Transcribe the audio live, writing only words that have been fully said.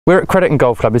We're at Crediton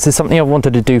Golf Club. This is something I've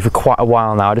wanted to do for quite a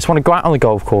while now. I just want to go out on the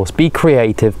golf course, be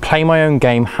creative, play my own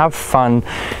game, have fun,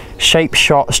 shape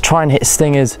shots, try and hit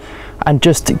stingers, and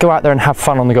just go out there and have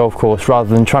fun on the golf course rather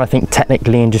than trying to think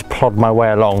technically and just plod my way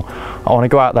along. I want to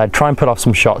go out there, try and put off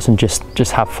some shots and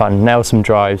just have fun, nail some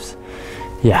drives.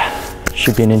 Yeah,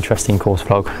 should be an interesting course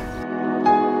vlog.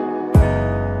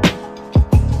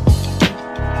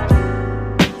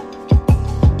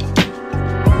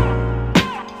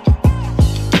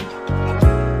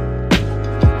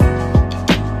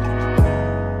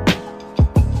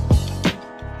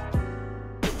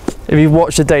 If you've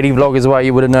watched the daily vlog as well,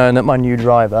 you would have known that my new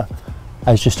driver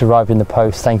has just arrived in the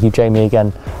post. Thank you, Jamie,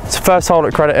 again. It's the first hole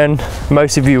at Crediton.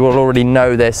 Most of you will already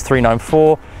know this,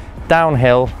 394,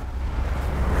 downhill,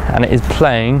 and it is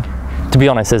playing, to be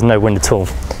honest, there's no wind at all.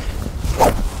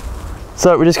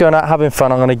 So we're just going out having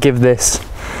fun. I'm gonna give this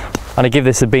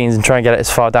the beans and try and get it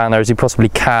as far down there as you possibly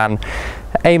can.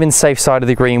 Aiming safe side of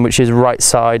the green, which is right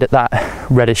side at that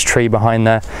reddish tree behind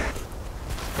there.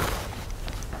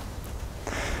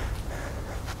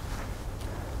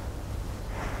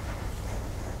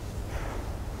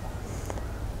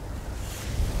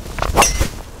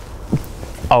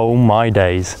 Oh my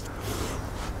days.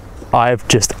 I've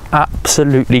just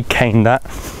absolutely caned that.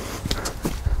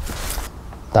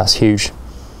 That's huge.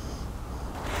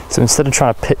 So instead of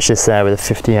trying to pitch this there with a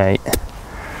 58,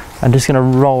 I'm just gonna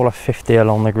roll a 50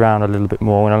 along the ground a little bit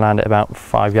more. I'm gonna land it about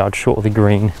 5 yards short of the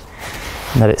green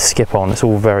and let it skip on. It's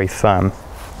all very firm.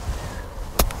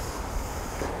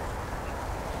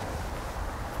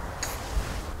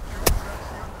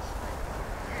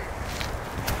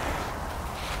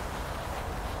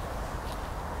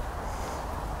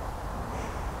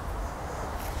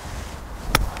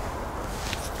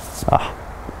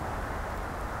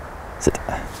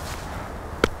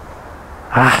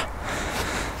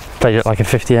 Played it like a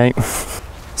 58.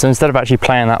 So instead of actually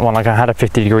playing that one like I had a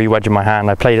 50-degree wedge in my hand,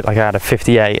 I played it like I had a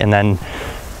 58 and then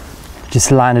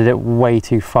just landed it way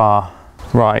too far.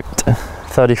 Right,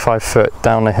 35 foot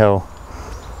down the hill.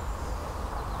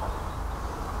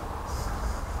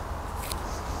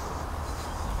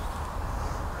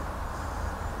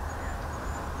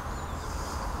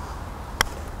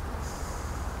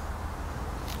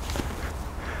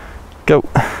 Go.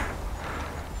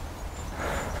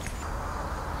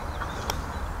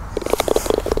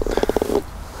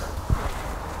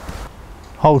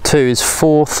 Hole 2 is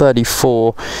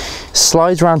 434,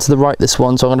 slides around to the right this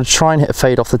one, so I'm going to try and hit a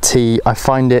fade off the tee. I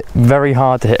find it very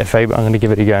hard to hit a fade, but I'm going to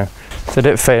give it a go. So to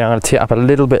hit a fade, I'm going to tee it up a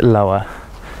little bit lower,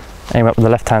 aim up the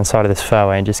left hand side of this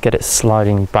fairway and just get it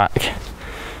sliding back.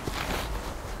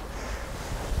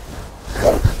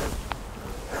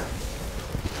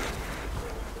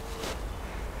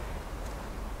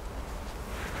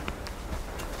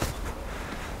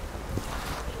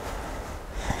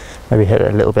 Maybe hit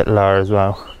it a little bit lower as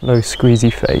well. Low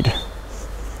squeezy fade.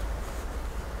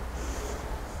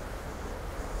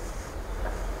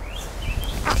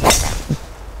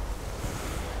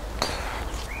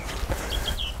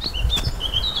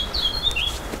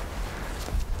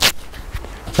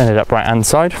 Ended up right hand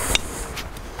side.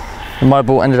 And my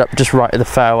ball ended up just right at the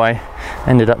fairway.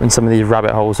 Ended up in some of these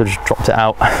rabbit holes, so just dropped it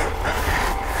out.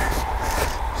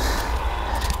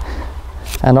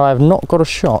 And I have not got a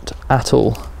shot at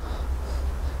all.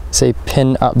 Say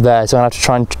pin up there, so I'm going to have to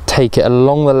try and take it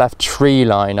along the left tree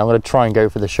line. I'm going to try and go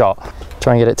for the shot,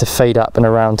 try and get it to fade up and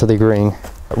around to the green.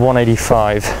 At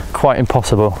 185, quite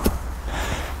impossible,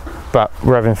 but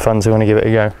we're having fun, so we're going to give it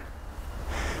a go.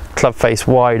 Club face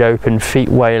wide open, feet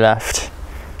way left.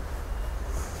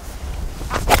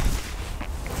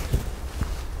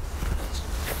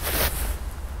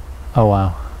 Oh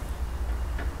wow.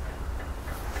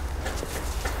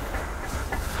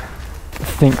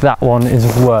 I think that one is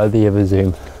worthy of a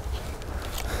zoom.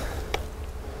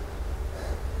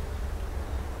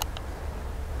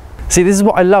 See, this is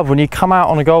what I love when you come out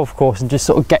on a golf course and just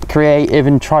sort of get creative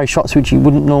and try shots which you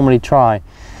wouldn't normally try.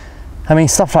 I mean,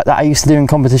 stuff like that I used to do in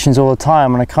competitions all the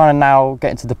time, and I kind of now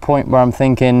getting to the point where I'm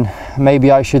thinking maybe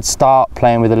I should start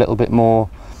playing with a little bit more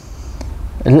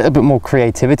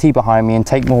creativity behind me and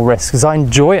take more risks, because I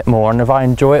enjoy it more, and if I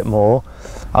enjoy it more,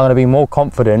 I'm going to be more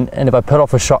confident, and if I put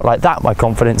off a shot like that, my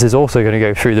confidence is also going to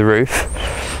go through the roof.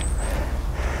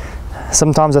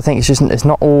 Sometimes I think it's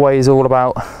not always all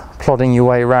about plodding your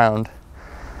way around.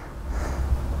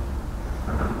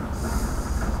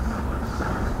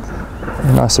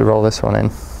 Nice to roll this one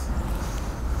in.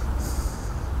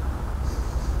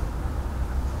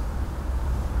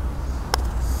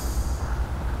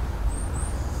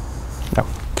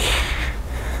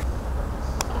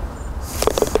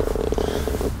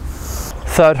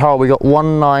 Third hole, we got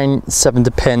 197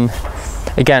 to pin.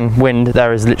 Again, wind,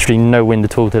 there is literally no wind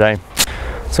at all today.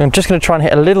 So I'm just going to try and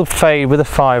hit a little fade with a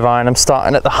 5-iron. I'm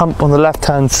starting at the hump on the left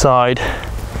hand side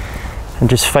and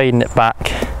just fading it back.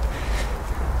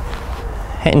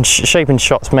 Hitting shaping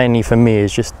shots mainly for me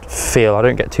is just feel. I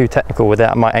don't get too technical with it.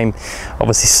 I might aim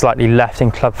obviously slightly left in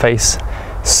club face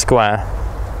square.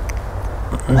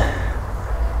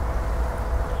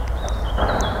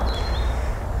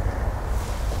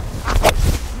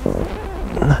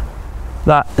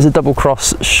 That is a double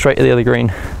cross straight to the other green.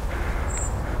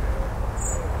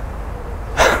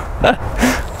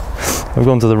 I've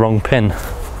gone to the wrong pin.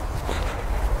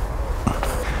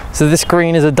 So this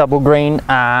green is a double green,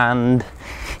 and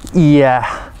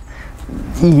yeah,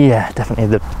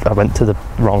 definitely I went to the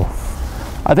wrong.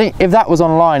 I think if that was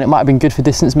online, it might have been good for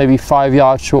distance, maybe 5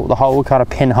 yards short of the hole, kind of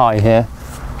pin high here.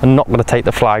 I'm not going to take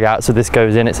the flag out, so this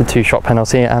goes in. It's a 2-shot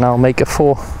penalty, and I'll make a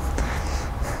 4.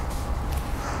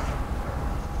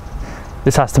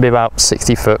 This has to be about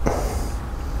 60 foot.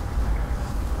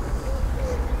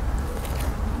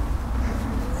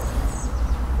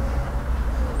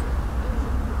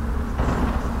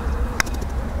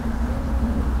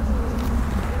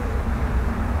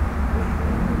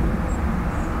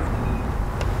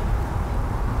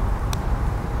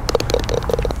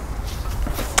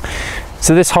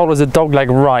 So this hole is a dogleg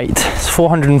right. It's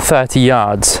 430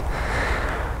 yards.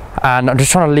 And I'm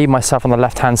just trying to leave myself on the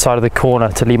left hand side of the corner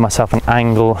to leave myself an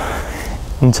angle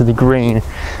into the green.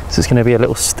 So it's going to be a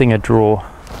little stinger draw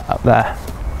up there.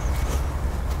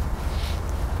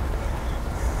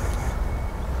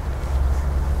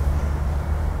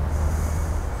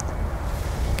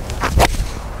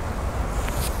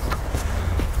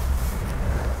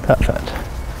 Perfect.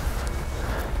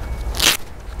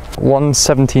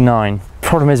 179.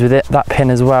 Problem is with it, that pin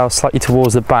as well, slightly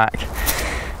towards the back.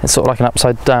 It's sort of like an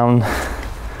upside down,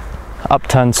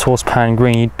 upturned saucepan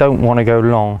green. You don't want to go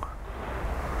long.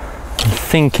 I'm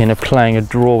thinking of playing a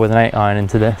draw with an 8-iron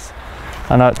into this.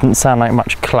 I know it doesn't sound like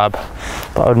much club,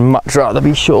 but I would much rather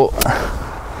be short.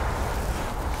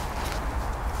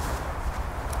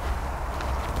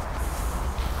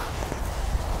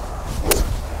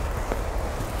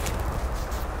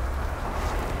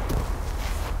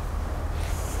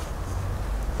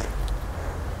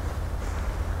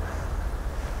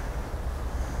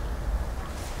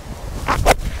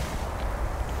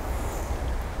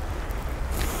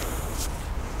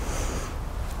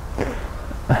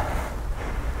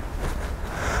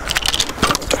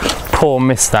 Poor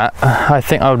missed that. I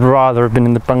think I would rather have been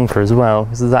in the bunker as well,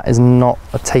 because that is not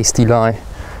a tasty lie.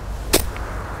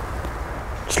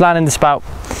 Just landing this about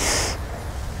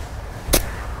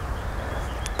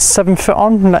 7 foot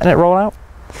on and letting it roll out.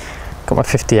 Got my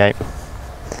 58.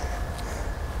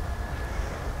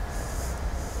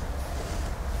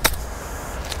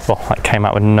 Well, that came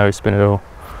out with no spin at all.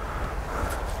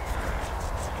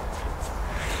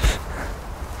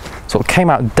 Sort of came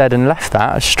out dead and left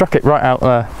that. I struck it right out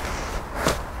there.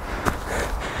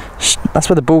 That's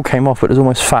where the ball came off, but it was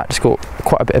almost fat. Just got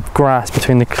quite a bit of grass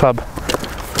between the club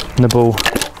and the ball.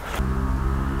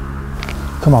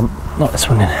 Come on, knock this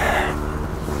one in.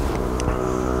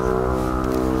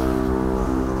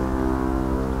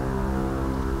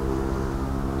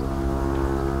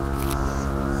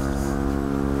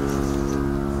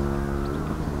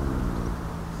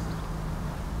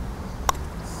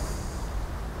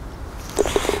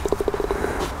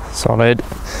 Solid.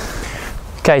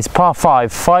 Okay, it's par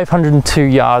 5, 502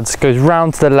 yards, goes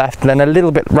round to the left and then a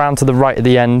little bit round to the right at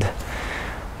the end.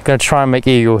 I'm going to try and make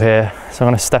eagle here, so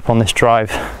I'm going to step on this drive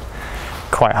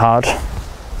quite hard.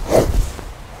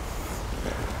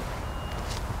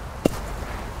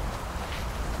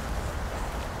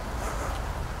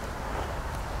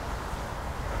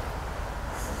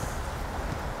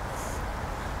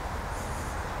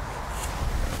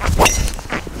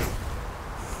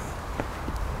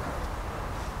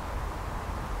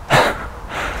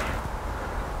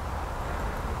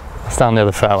 Down the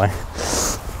other fairway.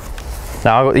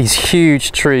 Now I've got these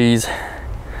huge trees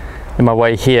in my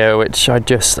way here, which I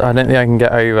don't think I can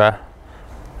get over.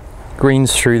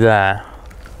 Greens through there.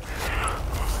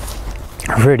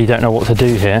 I really don't know what to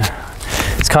do here.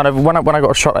 It's kind of, when I got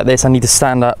a shot like this, I need to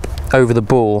stand up over the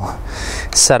ball,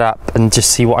 set up and just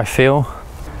see what I feel.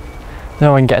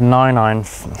 No, I can get a 9-iron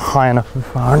high enough and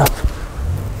far enough.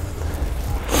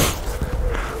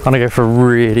 I'm gonna go for a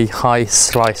really high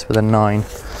slice with a 9.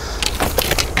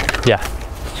 Yeah,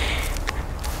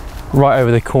 right over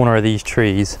the corner of these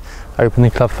trees, open the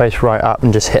club face right up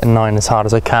and just hit a 9 as hard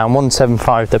as I can.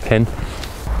 175 to pin.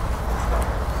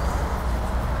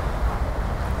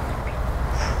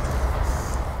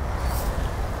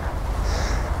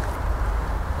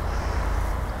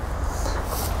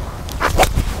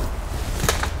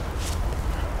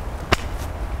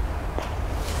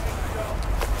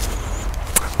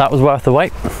 That was worth the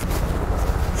wait.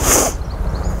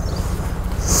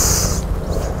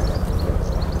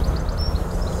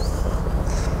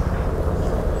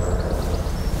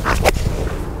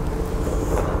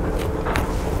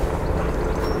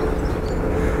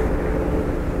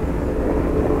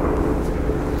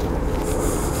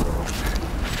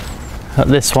 At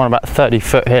this one, about 30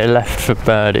 foot here left for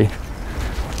birdie.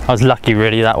 I was lucky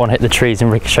really, that one hit the trees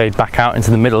and ricocheted back out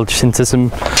into the middle, just into some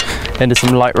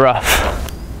light rough.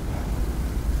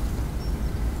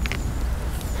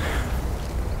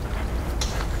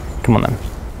 Come on then.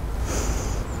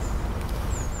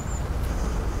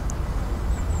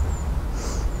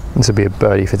 This will be a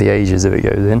birdie for the ages if it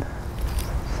goes in.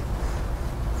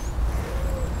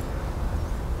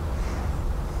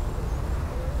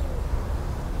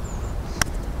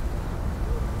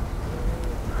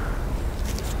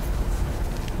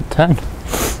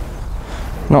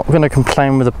 Not going to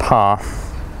complain with a par.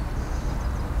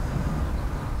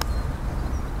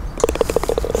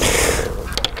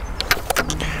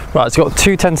 Right, it's got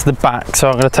 210 to the back, so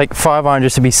I'm going to take 5 iron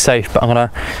just to be safe, but I'm going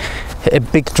to hit a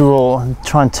big draw and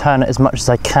try and turn it as much as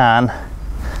I can.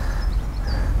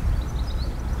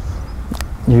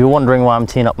 If you're wondering why I'm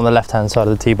teeing up on the left hand side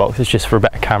of the tee box, it's just for a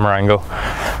better camera angle.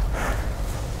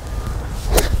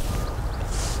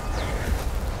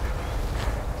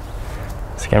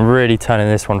 I'm really turning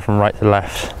this one from right to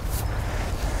left,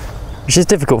 which is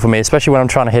difficult for me, especially when I'm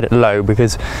trying to hit it low,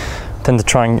 because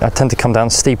I tend to come down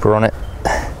steeper on it.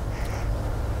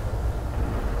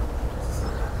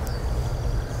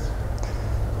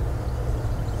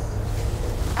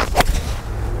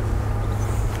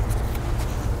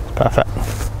 Perfect.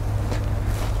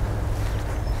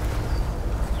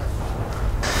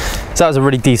 So that was a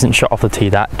really decent shot off the tee.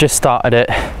 That just started it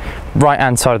right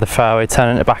hand side of the fairway,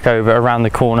 turning it back over around the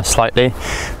corner slightly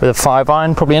with a 5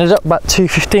 iron. Probably ended up about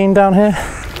 215 down here.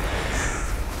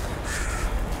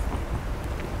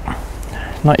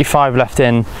 95 left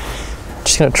in.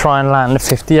 Just going to try and land a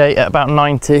 58 at about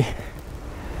 90.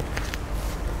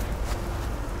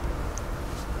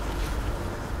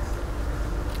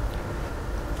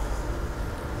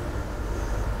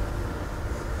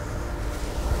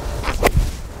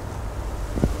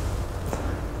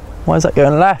 Why is that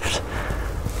going left?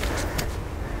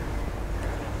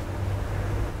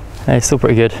 Yeah, it's still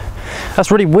pretty good.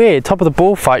 That's really weird. Top of the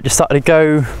ball fight just started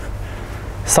to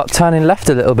start turning left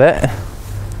a little bit.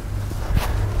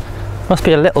 Must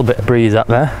be a little bit of breeze up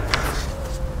there.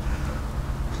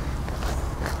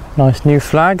 Nice new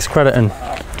flags, Crediton.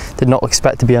 Did not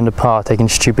expect to be under par, taking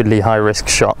stupidly high risk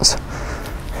shots.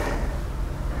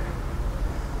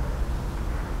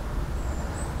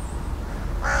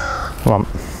 Come on.